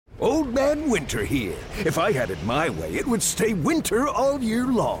Old Man Winter here. If I had it my way, it would stay winter all year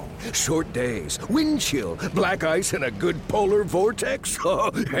long. Short days, wind chill, black ice, and a good polar vortex.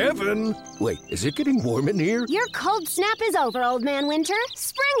 Oh, heaven! Wait, is it getting warm in here? Your cold snap is over, Old Man Winter.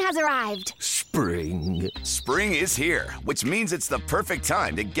 Spring has arrived. Spring. Spring is here, which means it's the perfect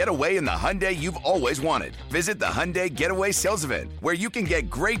time to get away in the Hyundai you've always wanted. Visit the Hyundai Getaway Sales Event, where you can get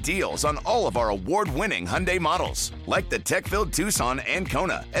great deals on all of our award-winning Hyundai models, like the tech-filled Tucson and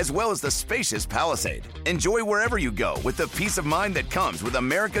Kona, as well as the spacious Palisade. Enjoy wherever you go with the peace of mind that comes with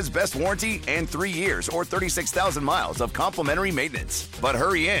America's best warranty and 3 years or 36,000 miles of complimentary maintenance. But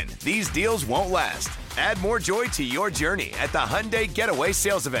hurry in, these deals won't last. Add more joy to your journey at the Hyundai Getaway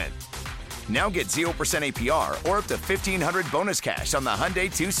Sales Event. Now get 0% APR or up to $1,500 bonus cash on the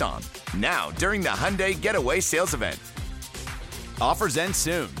Hyundai Tucson. Now, during the Hyundai Getaway Sales Event. Offers end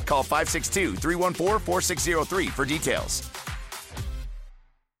soon. Call 562-314-4603 for details.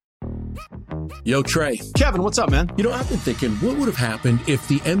 Yo, Trey. Kevin, what's up, man? You know, I've been thinking, what would have happened if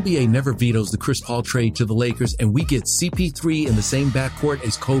the NBA never vetoes the Chris Paul trade to the Lakers and we get CP3 in the same backcourt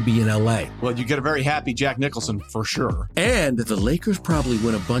as Kobe in LA? Well, you get a very happy Jack Nicholson for sure. And the Lakers probably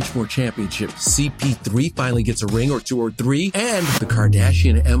win a bunch more championships. CP3 finally gets a ring or 2 or 3, and the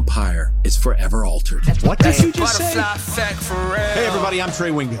Kardashian empire is forever altered. What did you just say? Hey, everybody, I'm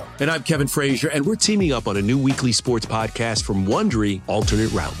Trey Wingo. And I'm Kevin Frazier, and we're teaming up on a new weekly sports podcast from Wondery,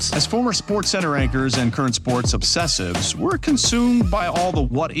 Alternate Routes. As former Sports Center anchors and current sports obsessives, we're consumed by all the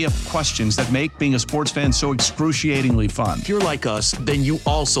what-if questions that make being a sports fan so excruciatingly fun. If you're like us, then you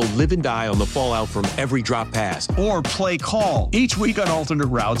also live and die on the fallout from every drop pass. Or play call. Each week on Alternate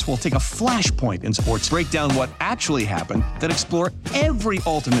Routes, we'll take a flashpoint in sports, break down what actually happened, then explore every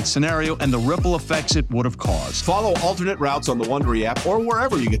alternate scenario and the ripple effects it would have caused. Follow Alternate Routes on the Wondery app or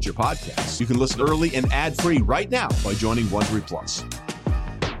wherever you get your podcasts. You can listen early and ad-free right now by joining Wondery Plus.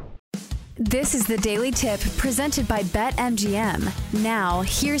 This is the Daily Tip presented by BetMGM. Now,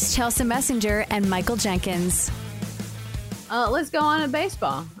 here's Chelsea Messenger and Michael Jenkins. Let's go on to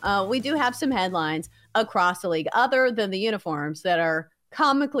baseball. We do have some headlines across the league other than the uniforms that are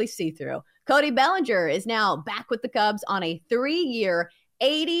comically see-through. Cody Bellinger is now back with the Cubs on a 3-year,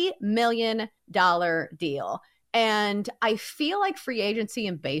 $80 million deal. And I feel like free agency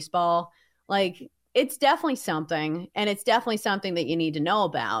in baseball, like, it's definitely something, and it's definitely something that you need to know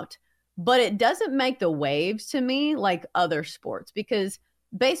about. But it doesn't make the waves to me like other sports, because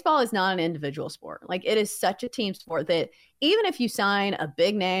baseball is not an individual sport. Like, it is such a team sport that even if you sign a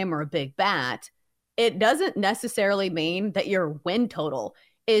big name or a big bat, it doesn't necessarily mean that your win total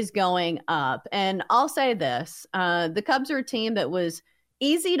is going up. And I'll say this, the Cubs are a team that was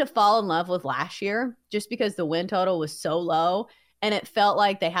easy to fall in love with last year just because the win total was so low and it felt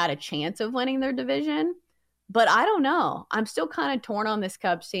like they had a chance of winning their division. But I don't know. I'm still kind of torn on this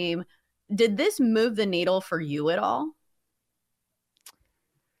Cubs team. Did this move the needle for you at all?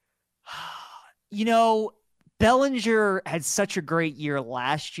 You know, Bellinger had such a great year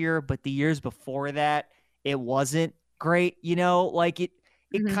last year, but the years before that, it wasn't great. You know, like it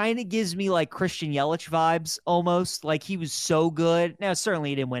kind of gives me like Christian Yelich vibes almost. Like, he was so good. Now,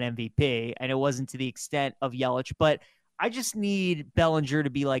 certainly he didn't win MVP, and it wasn't to the extent of Yelich, but I just need Bellinger to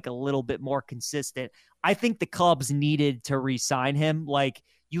be like a little bit more consistent. I think the Cubs needed to re-sign him. Like,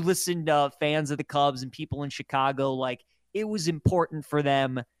 you listen to fans of the Cubs and people in Chicago, like, it was important for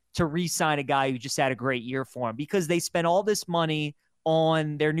them to re-sign a guy who just had a great year for him, because they spent all this money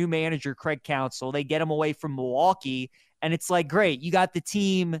on their new manager, Craig Counsell. They get him away from Milwaukee, and it's like, great, you got the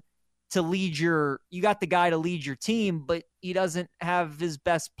guy to lead your team, but he doesn't have his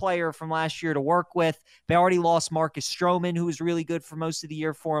best player from last year to work with. They already lost Marcus Stroman, who was really good for most of the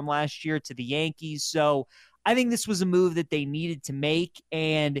year for him last year, to the Yankees. So I think this was a move that they needed to make,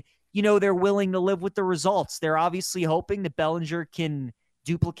 and, you know, they're willing to live with the results. They're obviously hoping that Bellinger can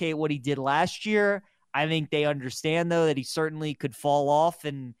duplicate what he did last year. I think they understand, though, that he certainly could fall off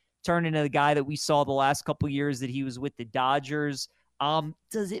and turn into the guy that we saw the last couple of years that he was with the Dodgers.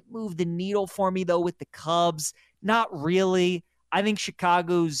 Does it move the needle for me, though, with the Cubs? Not really. I think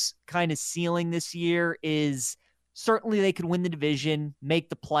Chicago's kind of ceiling this year is certainly they could win the division, make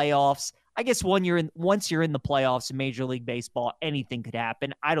the playoffs. I guess once you're in the playoffs in Major League Baseball, anything could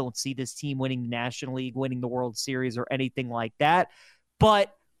happen. I don't see this team winning the National League, winning the World Series, or anything like that.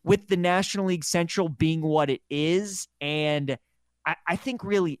 But with the National League Central being what it is, and I think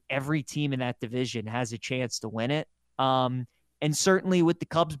really every team in that division has a chance to win it. And certainly with the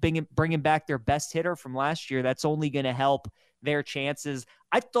Cubs bringing back their best hitter from last year, that's only going to help their chances.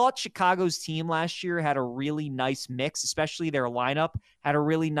 I thought Chicago's team last year had a really nice mix, especially their lineup had a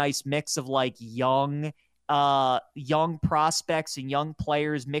really nice mix of like young young prospects and young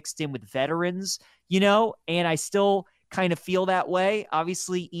players mixed in with veterans, and I still kind of feel that way.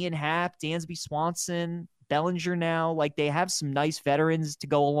 Obviously, Ian Happ, Dansby Swanson, Bellinger now, like they have some nice veterans to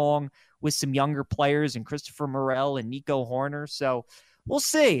go along with some younger players and Christopher Morel and Nico Horner. So we'll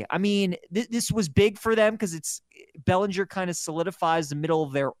see. I mean, this was big for them because Bellinger kind of solidifies the middle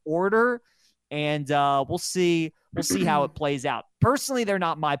of their order, and we'll see how it plays out. Personally, they're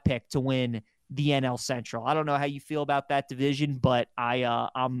not my pick to win the NL Central. I don't know how you feel about that division, but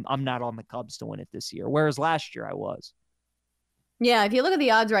I'm not on the Cubs to win it this year, whereas last year I was. Yeah, if you look at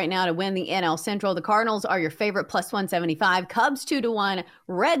the odds right now to win the NL Central, the Cardinals are your favorite plus 175, Cubs 2-1,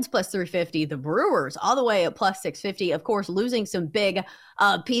 Reds plus 350, the Brewers all the way at plus 650. Of course, losing some big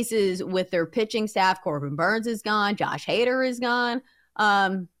pieces with their pitching staff. Corbin Burns is gone. Josh Hader is gone.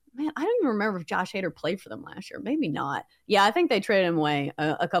 Man, I don't even remember if Josh Hader played for them last year. Maybe not. Yeah, I think they traded him away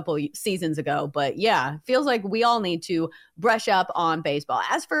a couple seasons ago. But yeah, feels like we all need to brush up on baseball.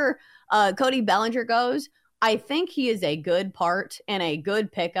 As for Cody Bellinger goes, I think he is a good part and a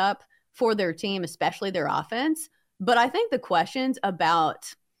good pickup for their team, especially their offense. But I think the questions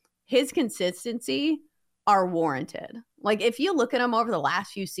about his consistency are warranted. Like if you look at him over the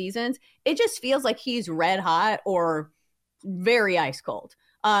last few seasons, it just feels like he's red hot or very ice cold.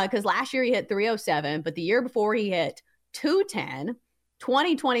 Because last year he hit 307, but the year before he hit 210.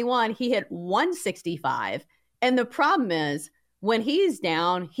 2021, he hit 165. And the problem is, when he's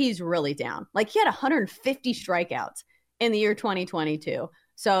down, he's really down. Like he had 150 strikeouts in the year 2022.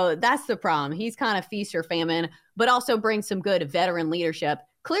 So that's the problem. He's kind of feast or famine, but also brings some good veteran leadership.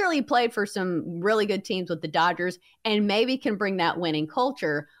 Clearly played for some really good teams with the Dodgers and maybe can bring that winning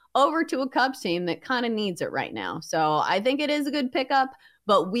culture over to a Cubs team that kind of needs it right now. So I think it is a good pickup,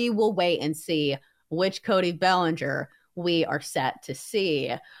 but we will wait and see which Cody Bellinger we are set to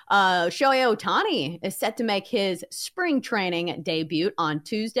see. Shohei Ohtani is set to make his spring training debut on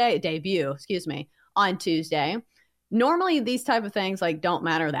Tuesday. Normally these type of things like don't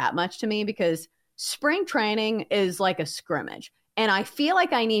matter that much to me because spring training is like a scrimmage. And I feel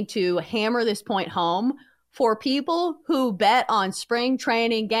like I need to hammer this point home for people who bet on spring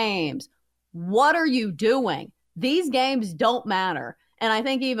training games. What are you doing? These games don't matter. And I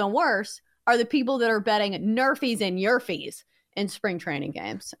think even worse are the people that are betting nerfies and yerfies in spring training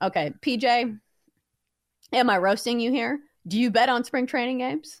games. Okay, PJ, am I roasting you here? Do you bet on spring training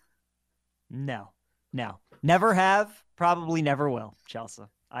games? No. Never have, probably never will, Chelsea.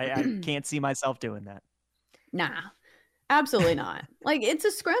 I can't see myself doing that. Nah, absolutely not. Like, it's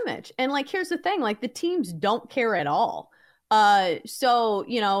a scrimmage. And, like, here's the thing. Like, the teams don't care at all. So,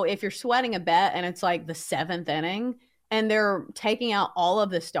 if you're sweating a bet and it's, like, the 7th inning and they're taking out all of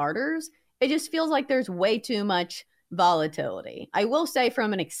the starters, it just feels like there's way too much volatility. I will say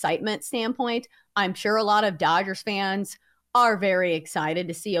from an excitement standpoint, I'm sure a lot of Dodgers fans are very excited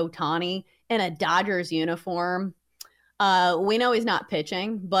to see Ohtani in a Dodgers uniform. We know he's not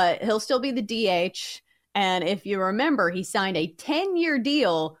pitching, but he'll still be the DH. And if you remember, he signed a 10-year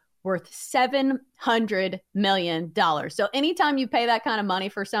deal worth $700 million. So anytime you pay that kind of money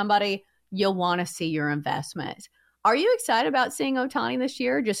for somebody, you'll want to see your investment. Are you excited about seeing Ohtani this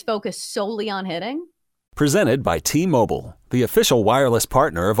year? Just focus solely on hitting? Presented by T-Mobile, the official wireless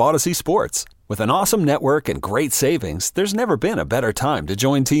partner of Odyssey Sports. With an awesome network and great savings, there's never been a better time to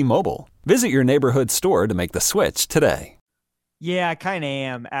join T-Mobile. Visit your neighborhood store to make the switch today. Yeah, I kind of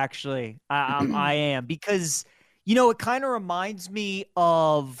am, actually. I am because, it kind of reminds me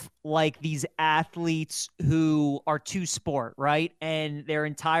of like these athletes who are two-sport, right? And their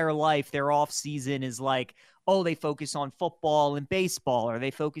entire life, their off season is like, oh, they focus on football and baseball, or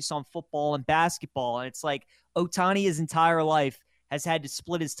they focus on football and basketball. And it's like Ohtani, his entire life, has had to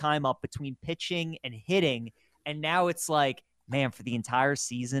split his time up between pitching and hitting. And now it's like, man, for the entire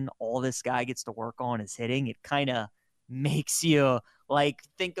season, all this guy gets to work on is hitting. It kind of makes you like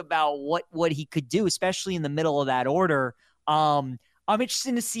think about what he could do, especially in the middle of that order. I'm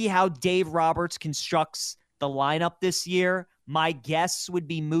interested to see how Dave Roberts constructs the lineup this year. My guess would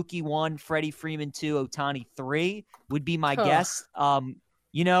be Mookie 1, Freddie Freeman 2, Ohtani 3 would be my guess.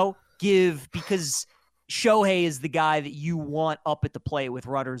 Because Shohei is the guy that you want up at the plate with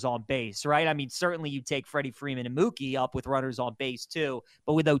runners on base, right? I mean, certainly you take Freddie Freeman and Mookie up with runners on base too,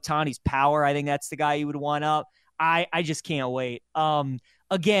 but with Ohtani's power, I think that's the guy you would want up. I just can't wait.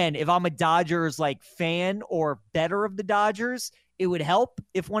 Again, if I'm a Dodgers like fan or better of the Dodgers, it would help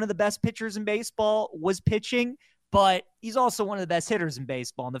if one of the best pitchers in baseball was pitching, but he's also one of the best hitters in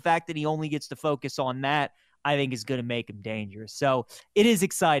baseball. And the fact that he only gets to focus on that, I think is going to make him dangerous. So it is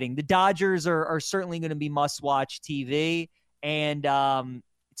exciting. The Dodgers are certainly going to be must-watch TV. And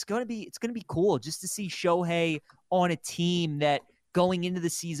it's gonna be cool just to see Shohei on a team that going into the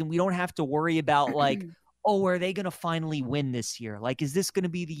season we don't have to worry about like, oh, are they gonna finally win this year? Like, is this gonna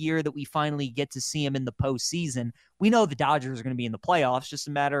be the year that we finally get to see him in the postseason? We know the Dodgers are gonna be in the playoffs, just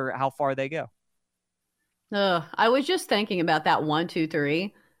a matter how far they go. I was just thinking about that 1, 2,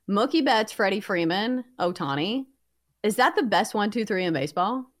 3. Mookie Betts, Freddie Freeman, Ohtani. Is that the best 1, 2, 3 in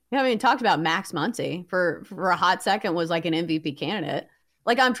baseball? I haven't even talked about Max Muncy for a hot second was like an MVP candidate.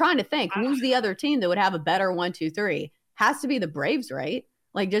 Like, I'm trying to think who's the other team that would have a better 1, 2, 3. Has to be the Braves, right?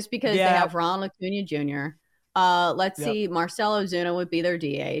 Like, just because they have Ronald Acuna Jr. Let's see, Marcell Ozuna would be their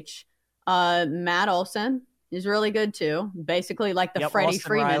DH. Matt Olson is really good too. Basically, like the Freddie Austin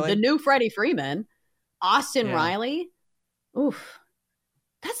Freeman, Riley. the new Freddie Freeman. Austin Riley. Oof.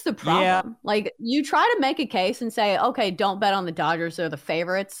 That's the problem. Yeah. Like, you try to make a case and say, okay, don't bet on the Dodgers. They're the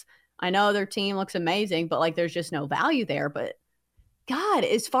favorites. I know their team looks amazing, but like there's just no value there. But God,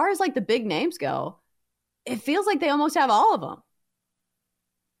 as far as like the big names go, it feels like they almost have all of them.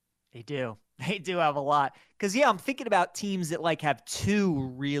 They do. They do have a lot. Because, I'm thinking about teams that like have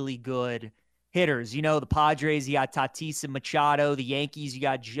two really good hitters. You know, the Padres, you got Tatis and Machado. The Yankees, you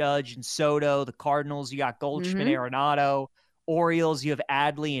got Judge and Soto. The Cardinals, you got Goldschmidt, Arenado. Orioles, you have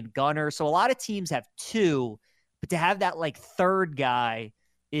Adley and Gunnar. So a lot of teams have two, but to have that like third guy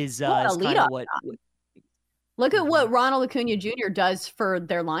is kind of what. Look at what Ronald Acuna Jr. does for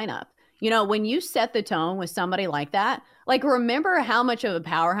their lineup. You know, when you set the tone with somebody like that, like remember how much of a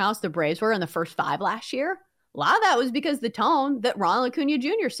powerhouse the Braves were in the first 5 last year? A lot of that was because the tone that Ronald Acuna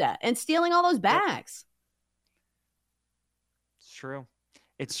Jr. set and stealing all those bags. It's true.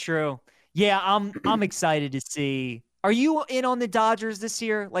 It's true. Yeah, I'm excited to see. Are you in on the Dodgers this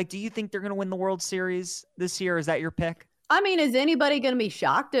year? Like, do you think they're going to win the World Series this year? Is that your pick? I mean, is anybody going to be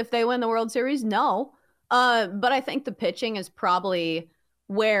shocked if they win the World Series? No. But I think the pitching is probably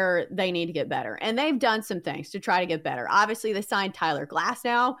where they need to get better. And they've done some things to try to get better. Obviously, they signed Tyler Glass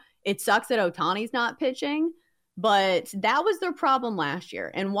now. It sucks that Ohtani's not pitching, but that was their problem last year.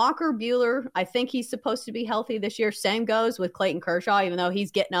 And Walker Buehler, I think he's supposed to be healthy this year. Same goes with Clayton Kershaw, even though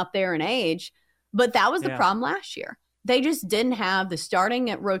he's getting up there in age. But that was the problem last year. They just didn't have the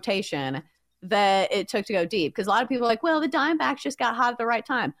starting rotation that it took to go deep. Because a lot of people are like, well, the Diamondbacks just got hot at the right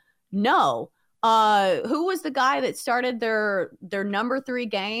time. No. Who was the guy that started their number 3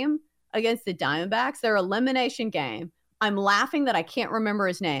 game against the Diamondbacks? Their elimination game. I'm laughing that I can't remember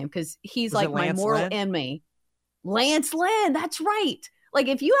his name because he's like my mortal enemy. Lance Lynn. That's right. Like,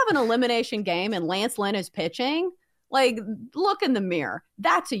 if you have an elimination game and Lance Lynn is pitching, like, look in the mirror.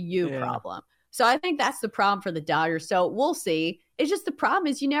 That's a problem. So I think that's the problem for the Dodgers. So we'll see. It's just the problem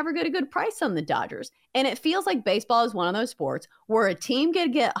is you never get a good price on the Dodgers. And it feels like baseball is one of those sports where a team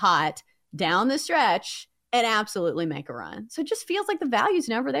can get hot down the stretch and absolutely make a run. So it just feels like the value's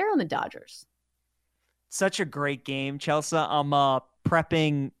never there on the Dodgers. Such a great game, Chelsea. I'm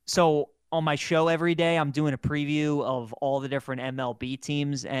prepping. So on my show every day, I'm doing a preview of all the different MLB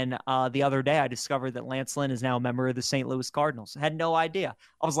teams. And the other day, I discovered that Lance Lynn is now a member of the St. Louis Cardinals. I had no idea.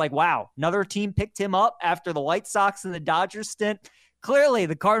 I was like, wow, another team picked him up after the White Sox and the Dodgers stint. Clearly,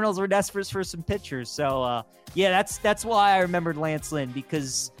 the Cardinals were desperate for some pitchers. So, that's why I remembered Lance Lynn,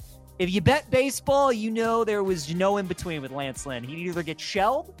 because if you bet baseball, you know there was no in-between with Lance Lynn. He'd either get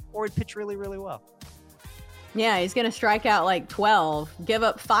shelled or he'd pitch really, really well. Yeah, he's going to strike out like 12, give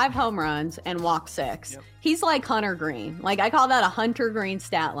up 5 home runs, and walk 6. Yep. He's like Hunter Green. Like, I call that a Hunter Green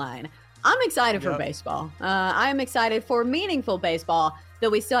stat line. I'm excited for baseball. I'm excited for meaningful baseball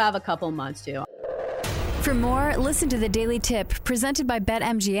that we still have a couple months to. For more, listen to the Daily Tip presented by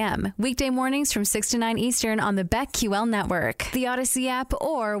BetMGM. Weekday mornings from 6 to 9 Eastern on the BetQL network, the Odyssey app,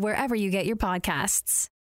 or wherever you get your podcasts.